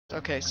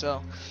Okay,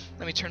 so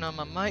let me turn on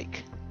my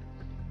mic.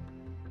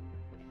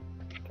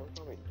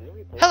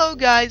 Hello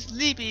guys,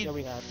 Leapy Yeah,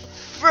 we have.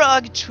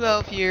 Frog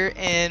 12 here,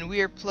 and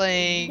we are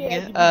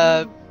playing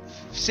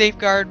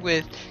Safeguard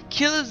with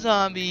Kill a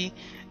Zombie,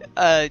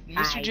 Mr.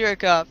 Hi.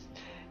 Jerkoff.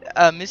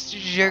 Mr.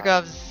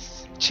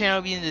 Jerkoff's channel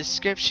will be in the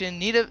description.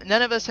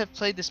 None of us have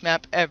played this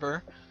map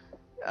ever.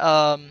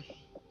 And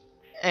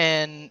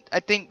I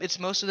think it's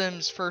most of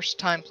them's first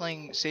time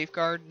playing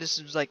Safeguard. This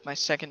is like my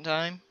second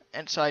time,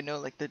 and so I know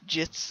like the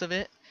gist of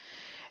it.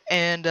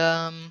 And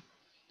I'm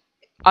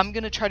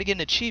gonna try to get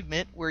an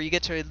achievement where you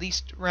get to at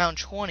least round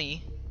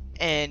 20,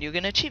 and you'll get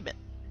an achievement.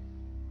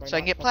 So I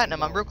can get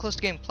platinum. I'm real close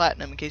to getting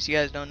platinum. In case you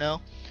guys don't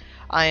know,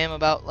 I am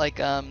about like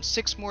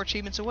 6 more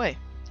achievements away.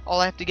 All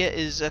I have to get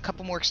is a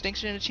couple more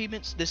extinction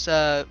achievements this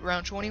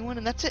round 21,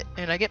 and that's it.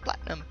 And I get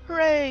platinum.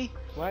 Hooray!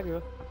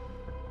 Swagger.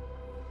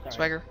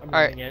 Swagger. I'm All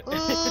right. it.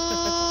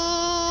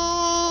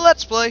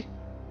 Let's play.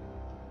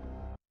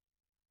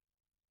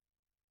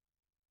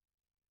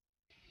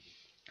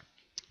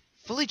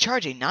 Fully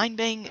charge a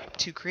 9-bang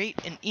to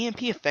create an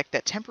EMP effect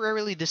that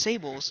temporarily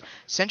disables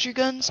sentry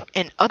guns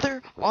and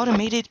other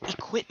automated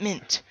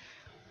equipment.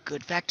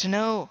 Good fact to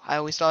know. I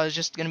always thought it was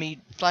just going to be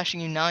flashing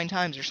you 9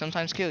 times or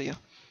sometimes kill you.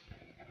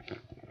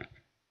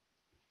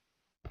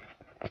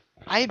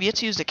 I have yet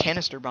to use the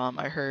canister bomb,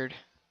 I heard.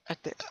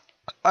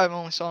 I've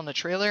only saw in the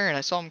trailer, and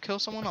I saw him kill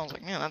someone. I was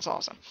like, man, that's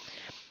awesome.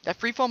 That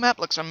freefall map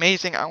looks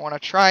amazing. I want to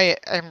try it.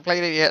 I haven't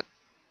played it yet.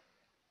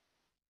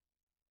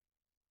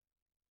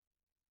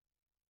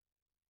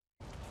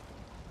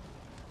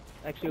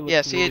 Actually,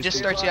 Yeah, see, really it just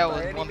starts you out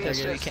with one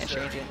pistol. You can't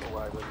change it.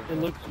 It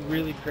looks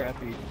really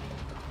crappy.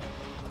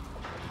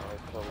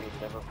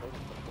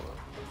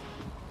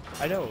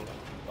 I know.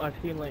 I've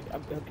seen like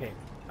okay.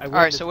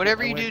 Alright, so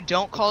whatever you do,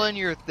 don't call in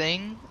your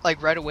thing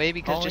like right away,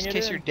 because Calling just in it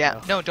case in? you're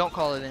down. No. No, don't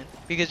call it in,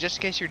 because just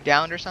in case you're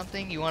downed or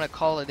something, you want to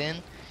call it in.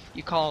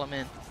 You call them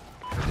in.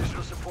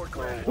 Additional support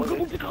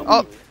granted.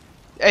 Oh,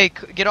 hey,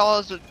 get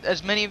all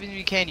as many of them as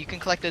you can. You can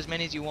collect as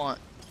many as you want.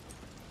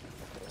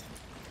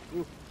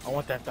 Ooh, I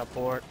want that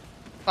support.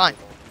 Fine.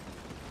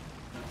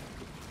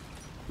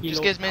 You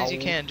Just know, get as many as you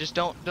owl. can. Just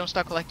don't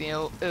stop collecting.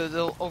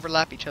 They'll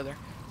overlap each other.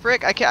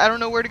 Frick, I don't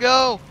know where to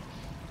go.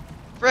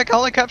 Frick, I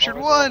only captured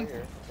one.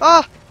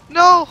 Ah,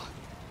 no!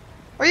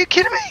 Are you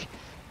kidding me?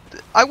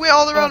 I went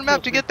all around the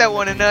map to get that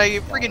one, and I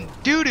friggin'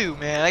 doo-doo,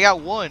 man. I got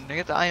one. I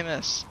got the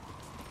IMS.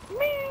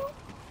 Large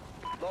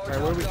Alright, where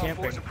are we hostile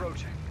camping? force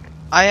approaching.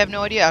 I have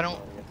no idea. I don't.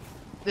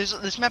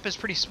 This map is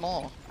pretty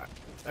small.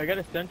 I got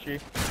a sentry.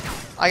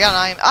 I got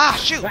an IM. Ah,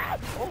 shoot!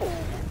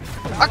 Oh.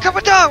 I'm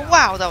coming down.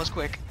 Wow, that was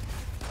quick.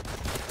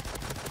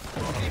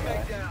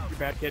 Teammate down. You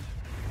bad kid.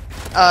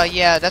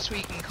 Yeah, that's what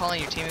you can call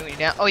in your teammate when you're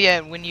down. Oh yeah,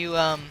 and when you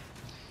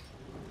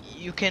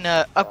you can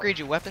upgrade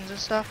your weapons and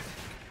stuff.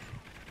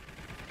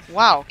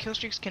 Wow, kill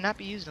streaks cannot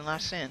be used in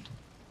Last Stand.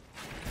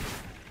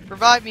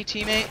 Revive me,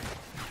 teammate.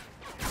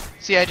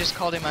 See, I just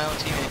called in my own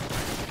teammate.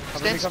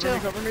 Cover me, Stand cover still. me,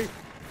 cover me.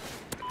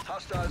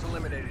 Hostiles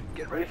eliminated.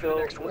 Get ready for the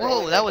next one.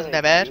 Whoa, that wasn't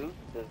that bad.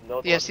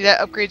 Yeah, see, that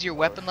upgrades your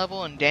weapon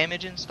level and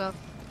damage and stuff.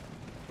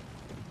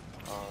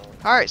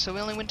 Alright, so we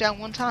only went down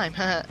one time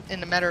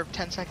in a matter of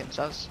 10 seconds.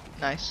 That was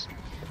nice.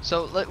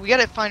 So we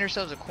gotta find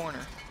ourselves a corner.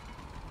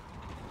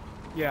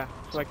 Yeah,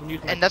 so I can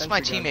use my And that's my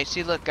sentry gun. teammate.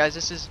 See, look, guys,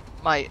 this is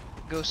my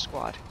ghost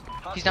squad.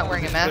 He's not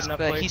wearing a Good mask, enough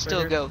but place he's right still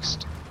a here?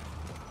 ghost.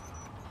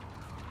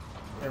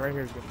 Yeah, right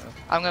here is good enough.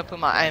 I'm gonna put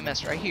my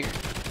IMS right here.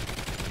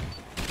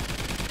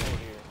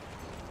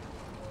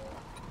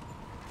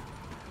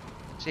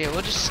 So yeah,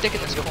 we'll just stick in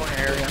this corner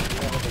area.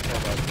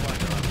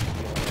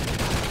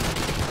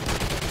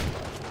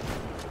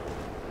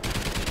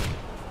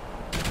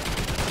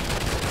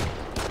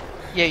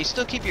 Yeah, you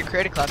still keep your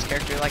creative class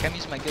character. Like I'm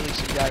using my ghillie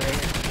suit guy right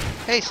here.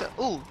 Hey, so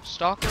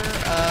stalker.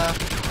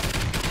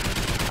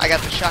 I got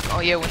the shotgun.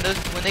 Oh yeah,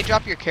 when they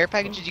drop your care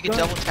packages, you can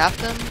double tap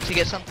them to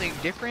get something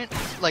different,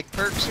 like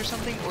perks or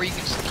something, or you can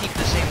just keep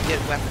the same and get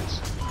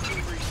weapons.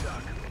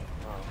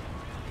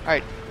 All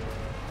right.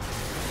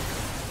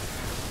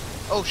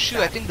 Oh shoot,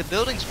 I think the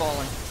building's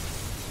falling.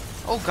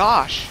 Oh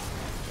gosh.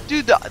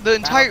 Dude, the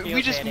entire,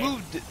 we just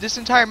moved, this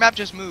entire map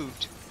just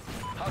moved.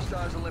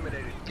 Hostiles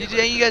eliminated. Did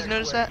any of you guys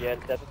notice that? Yeah,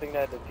 that's the thing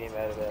that the game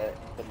added,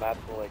 that the map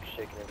will like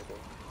shake and everything.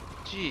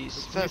 Jeez, Can you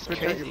that's switch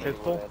out your crazy.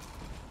 pistol?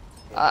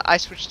 I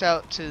switched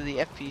out to the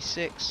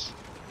FP6.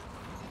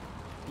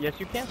 Yes,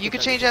 you can. You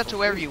can change out to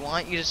wherever you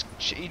want. You just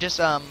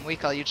what do you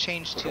call it? You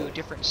change to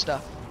different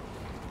stuff.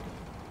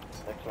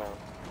 Next round.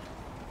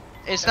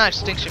 It's not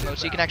extinction mode,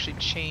 so you can actually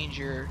change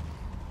your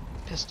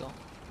pistol.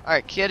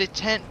 Alright, get a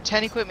 10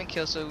 equipment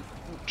kills, so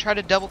try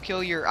to double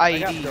kill your I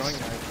got throwing IEDs.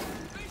 knives.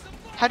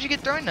 How'd you get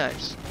throwing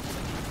knives?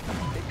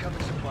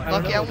 Incoming supply.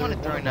 Lucky don't I know,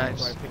 wanted there was throwing one,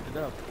 knives. so I picked it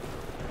up.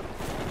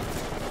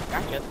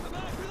 Gotcha.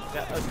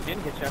 That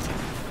didn't get you.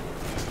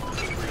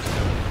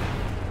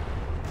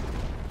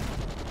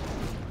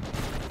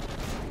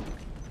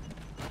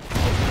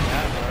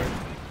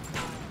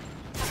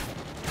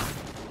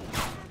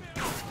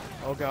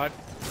 Oh god,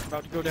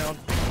 about to go down.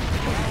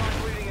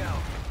 Bleeding out.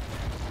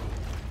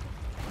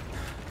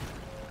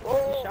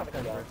 Oh, shot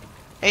 10 down. first.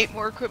 8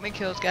 more equipment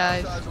kills,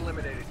 guys. Hostiles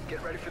eliminated.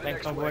 Get ready for the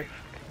Thanks, next homeboy. wave.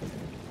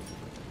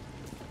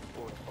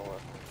 4-4.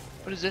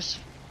 What is this?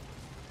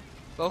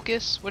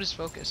 Focus? What is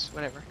focus?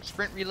 Whatever.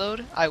 Sprint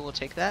reload? I will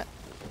take that.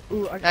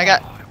 Ooh, I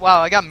got, wow,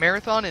 I got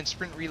marathon and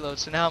sprint reload,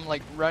 so now I'm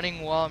like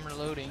running while I'm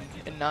reloading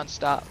and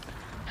non-stop.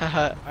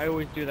 Haha. I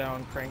always do that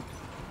on cranked.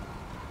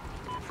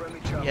 Friendly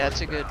chopper Yeah,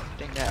 that's a good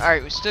inbound. thing.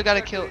 Alright, we still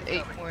gotta kill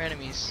 8 more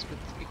enemies with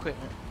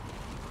equipment.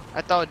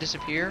 I thought it'd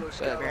disappear,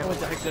 but apparently.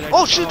 the heck did I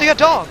Oh do? shoot, they got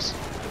dogs!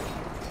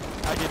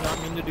 I did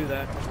not mean to do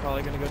that. I'm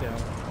probably gonna go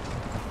down.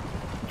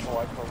 Oh,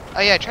 I called.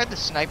 Oh yeah, I tried the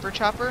sniper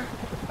chopper.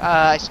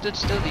 I stood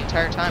still the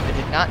entire time. I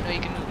did not know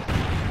you can move.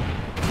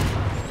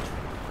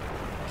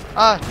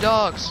 Ah,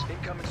 dogs!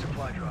 Incoming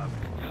supply drop.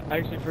 I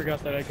actually forgot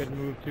that I could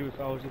move too,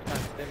 so I was just kind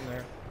of sitting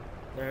there.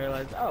 Then I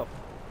realized, oh.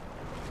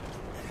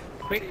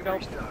 Quick Team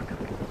scope. restock.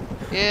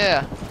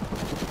 Yeah.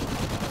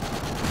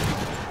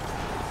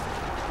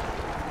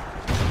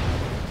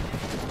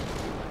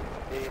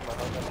 Hey, my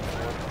husband.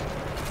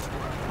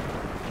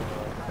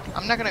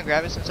 I'm not gonna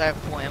grab it since I have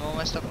full ammo on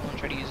my stuff. I'm gonna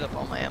try to use up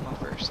all my ammo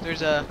first.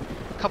 There's a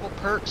couple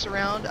perks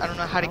around. I don't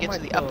know how to How get am to I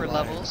the still upper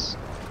alive? levels.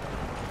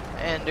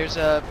 And there's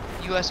a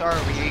USR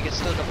over here. You can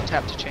still double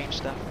tap to change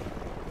stuff.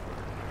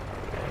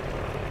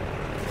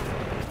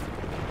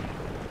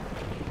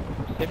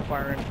 Hip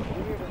firing.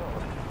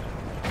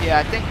 Yeah,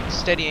 I think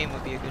steady aim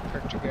would be a good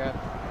perk to grab.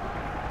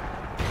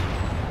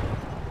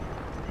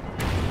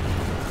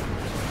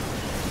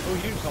 Oh,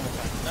 you just almost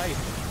got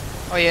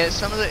nice. Oh yeah,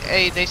 some of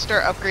the they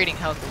start upgrading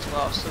health as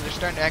well, so they're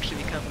starting to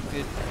actually become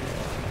good.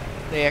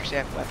 They actually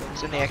have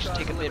weapons, and they actually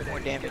take a bit more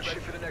Eliminated. damage. Get ready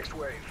for the next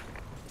wave.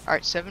 All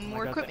right, 7 Oh my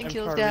more God, the equipment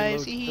kills, M-Car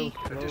guys. reloads Hee so hee.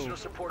 Additional slow.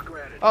 support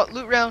granted. Oh,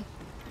 loot round.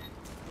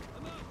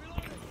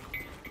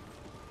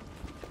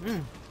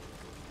 Mm.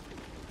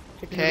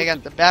 Okay, I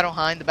got the Battle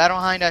Hind. The Battle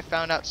Hind I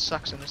found out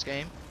sucks in this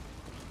game.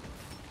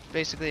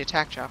 Basically a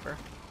attack chopper.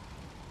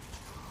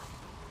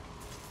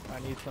 I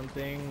need some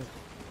things.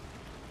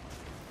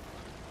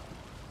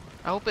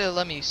 I hope it'll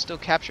let me still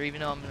capture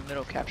even though I'm in the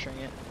middle of capturing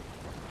it.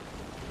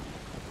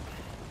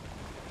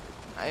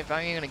 If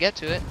I'm even gonna get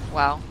to it.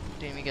 Wow,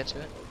 didn't even get to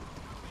it.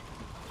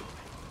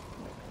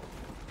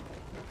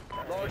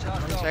 Large So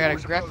hostile I got a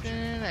force approaching.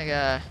 Griffin, I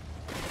got...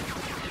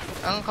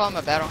 I'm gonna call him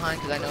a Battle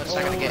Hind because I know it's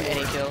not gonna get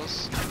any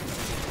kills.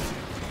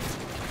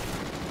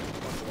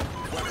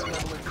 Weapon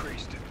level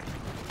increased.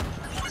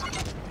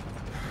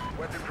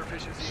 Weapon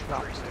proficiency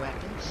Swap increased.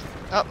 weapons.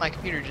 Oh, my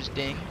computer just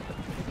dinged.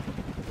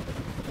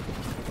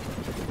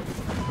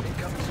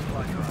 Incoming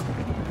supply drop.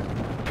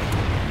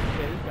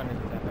 Yeah, this gun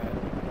isn't that bad.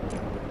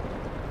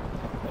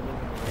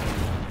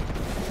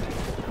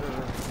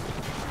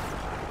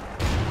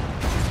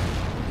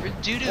 We're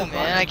doo-doo, Oh,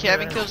 man. I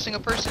haven't killed a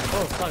single person.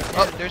 Oh, fuck.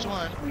 Oh, there's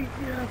one. Sweet,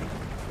 yeah.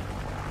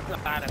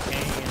 Out of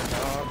pain,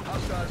 dog.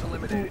 Hostiles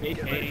eliminated. Ooh,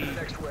 Get ready for the AK.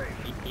 next wave.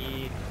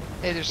 Hee-hee.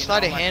 Hey, there's You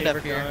sleight know, of my hand up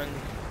favorite here. gun.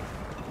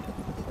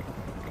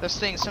 Those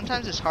things,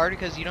 sometimes it's hard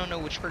because you don't know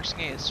which perk's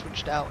gonna get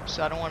switched out.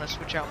 So I don't want to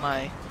switch out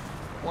my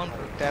one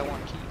perk that I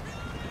want to keep.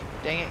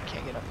 Dang it,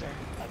 can't get up there.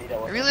 I need that I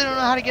weapon. really don't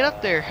know how to get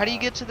up there. How do you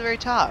get to the very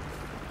top?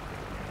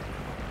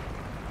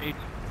 Eight.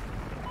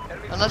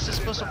 Enemy Unless it's forces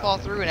supposed to inbound. fall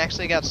through and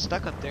actually got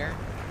stuck up there.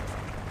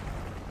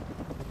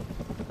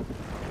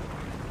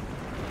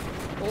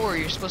 Or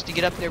you're supposed to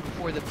get up there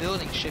before the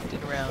building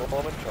shifted around.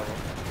 Well, I'm in trouble.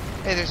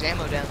 Hey, there's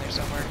ammo down there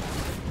somewhere.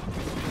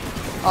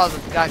 Oh,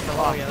 the guy fell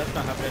Oh off. yeah, that's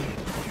not happening.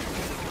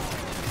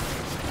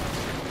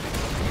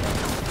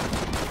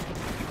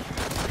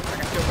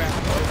 I got your back.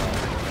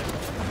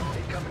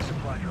 Incoming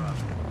supply drop.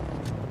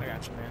 I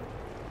got you, man.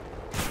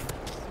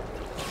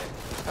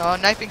 Oh,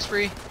 knifing's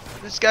free.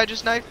 This guy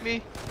just knifed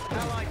me.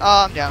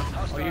 Oh, I'm down.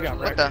 Hostiles Oh, you got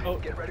What eliminated. the? Oh.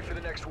 Get ready for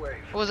the next wave.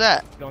 What was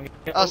that? Don't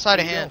get, Oh, side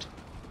of here you hand.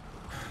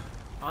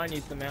 go. I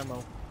need some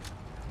ammo.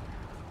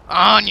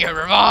 Anya,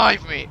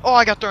 revive me! Oh,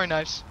 I got throwing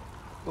knives.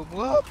 Whoop,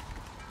 whoop.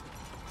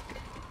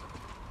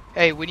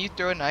 Hey, when you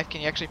throw a knife,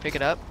 can you actually pick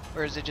it up?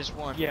 Or is it just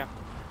one? Yeah.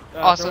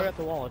 Awesome. Throw it at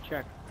the wall.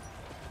 Check.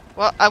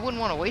 Well, I wouldn't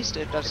want to waste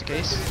it if that's the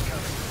case.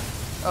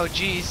 Oh,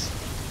 jeez.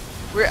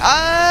 We're,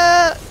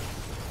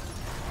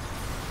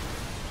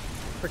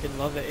 Freaking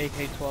love the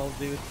AK-12,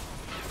 dude.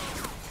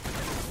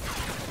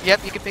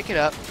 Yep, you can pick it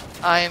up.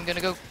 I am gonna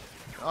go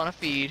on a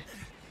feed.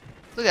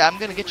 Look at that, I'm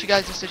gonna get you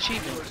guys this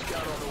achievement. Killer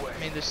scout on the way. I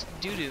mean, this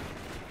doo-doo.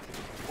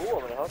 Ooh,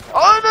 I'm in a house.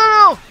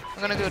 Oh, no! I'm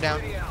gonna go down.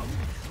 Ready out.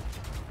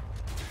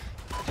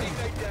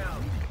 Teammate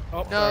down.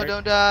 Oh, No, sorry.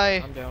 don't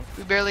die. I'm down.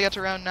 We barely got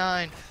to round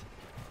 9.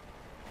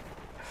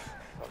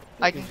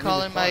 I can is call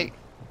really in my... fun.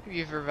 If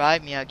you've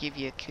revived me, I'll give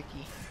you a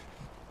cookie.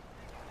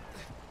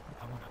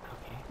 I want a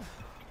cookie.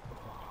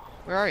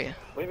 Where are you?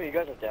 Wait a minute, you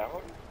guys are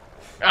down?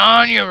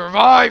 Anya,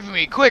 revive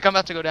me! Quick, I'm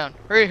about to go down.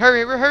 Hurry,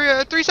 hurry,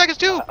 hurry! 3 seconds,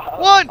 2,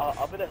 1!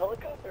 I'm in a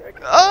helicopter. I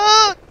can-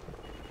 Ah!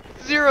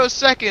 0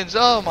 seconds.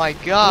 Oh my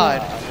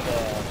god. I'm in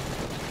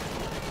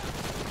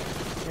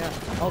Yeah.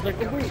 I was like,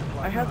 oh, wait,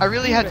 I have. I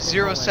really two had minutes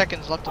 0 left.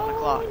 seconds left on the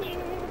clock. a... Yeah, I'm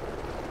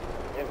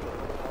in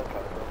a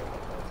helicopter.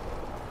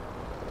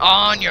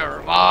 Anya,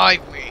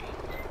 revive me.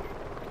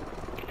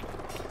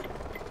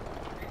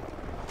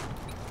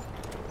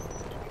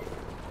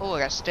 Oh, I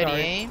got steady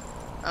Sorry. aim.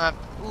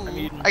 Ooh,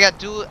 eating. I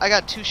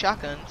got 2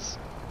 shotguns.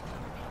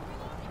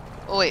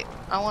 Oh wait,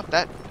 I want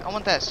that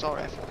assault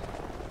rifle.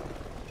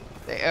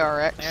 The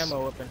ARX.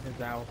 Ammo up in his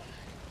owl.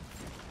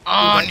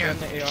 Anya,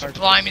 the AR.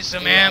 supply me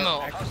some AR. ammo.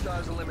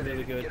 Hostiles eliminated.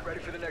 Really good. Get ready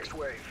for the next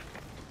wave.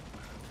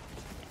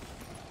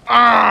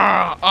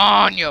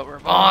 Anya, I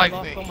revive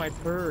lost all me. my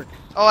perks.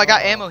 Oh, I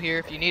got ammo here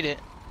if you need it.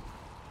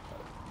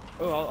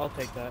 Oh, I'll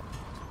take that.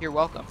 You're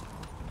welcome.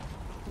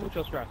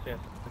 Muchos gracias.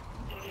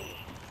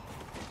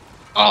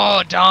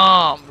 Oh,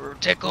 Dom,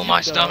 tickle my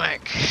You go.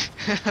 stomach.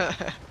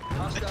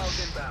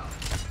 Hostiles inbound.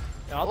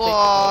 Yeah, I'll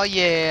Oh take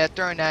yeah,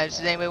 throwing knives.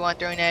 Does anybody want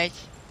throwing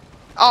knives?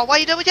 Oh, why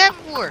you double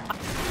tapping for?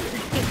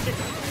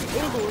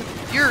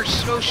 You're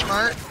so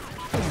smart.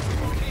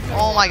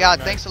 Oh my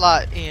God, thanks a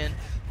lot, Ian.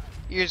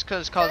 You're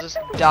just caused us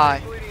to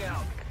die. Bleeding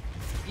out.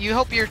 You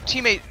hope your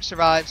teammate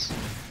survives.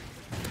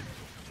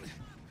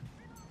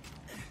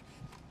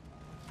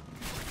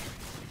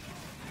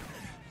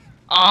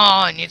 Oh,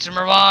 I need some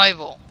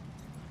revival.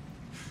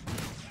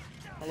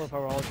 I love how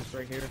we're all just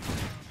right here.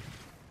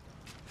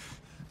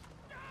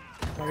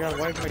 Oh my God,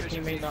 why is my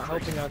teammate not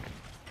helping us?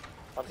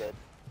 I'm dead.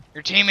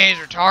 Your teammate's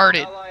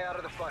retarded. Ally out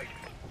of the fight.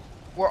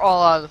 We're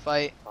all out of the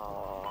fight.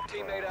 Aw.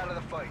 Teammate out of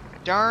the fight.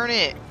 Darn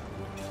it.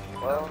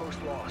 Well,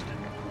 Outpost lost.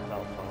 that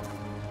was fun.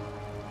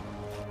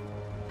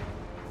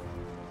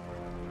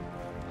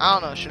 I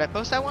don't know. Should I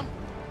post that one?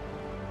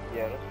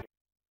 Yeah, that's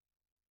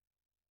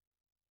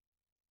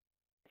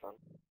fun.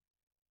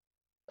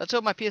 Let's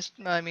hope my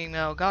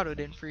Elgato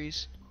didn't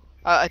freeze.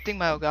 I think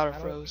my Elgato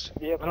froze.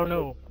 Yeah, I don't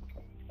know.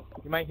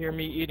 You might hear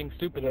me eating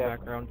soup in the Yeah.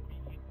 background.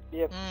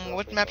 Yep.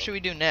 What map should we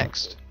do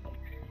next?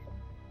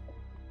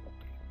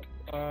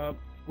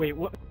 Wait,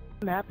 what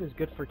map is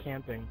good for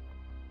camping?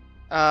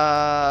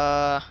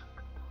 I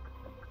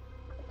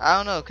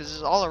don't know, cause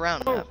it's all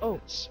around Oh, map. oh.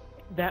 It's-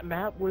 That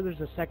map where there's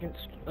a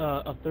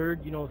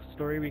third,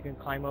 story we can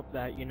climb up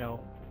that,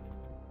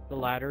 the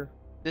ladder.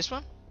 This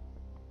one?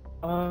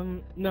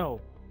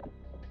 No.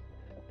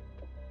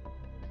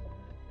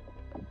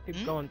 Keep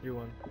Hmm? going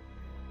through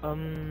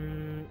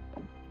one.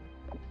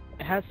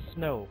 It has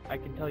snow, I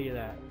can tell you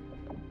that.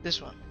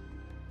 This one.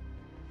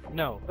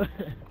 No.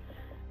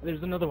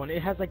 There's another one.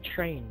 It has like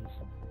trains.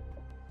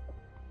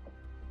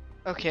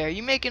 Okay, are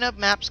you making up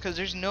maps? Cause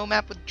there's no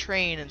map with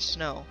train and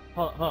snow.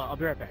 Hold on, I'll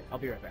be right back. I'll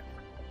get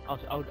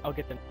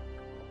them.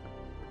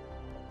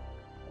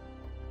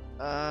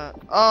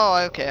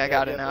 Oh, okay, I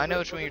got it now. I know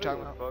which one you're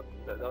talking about.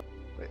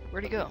 Wait,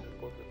 where'd he go?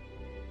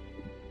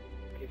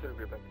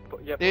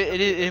 Yeah,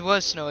 It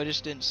was snow. It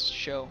just didn't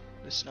show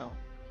the snow.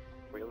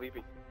 we're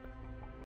leaving.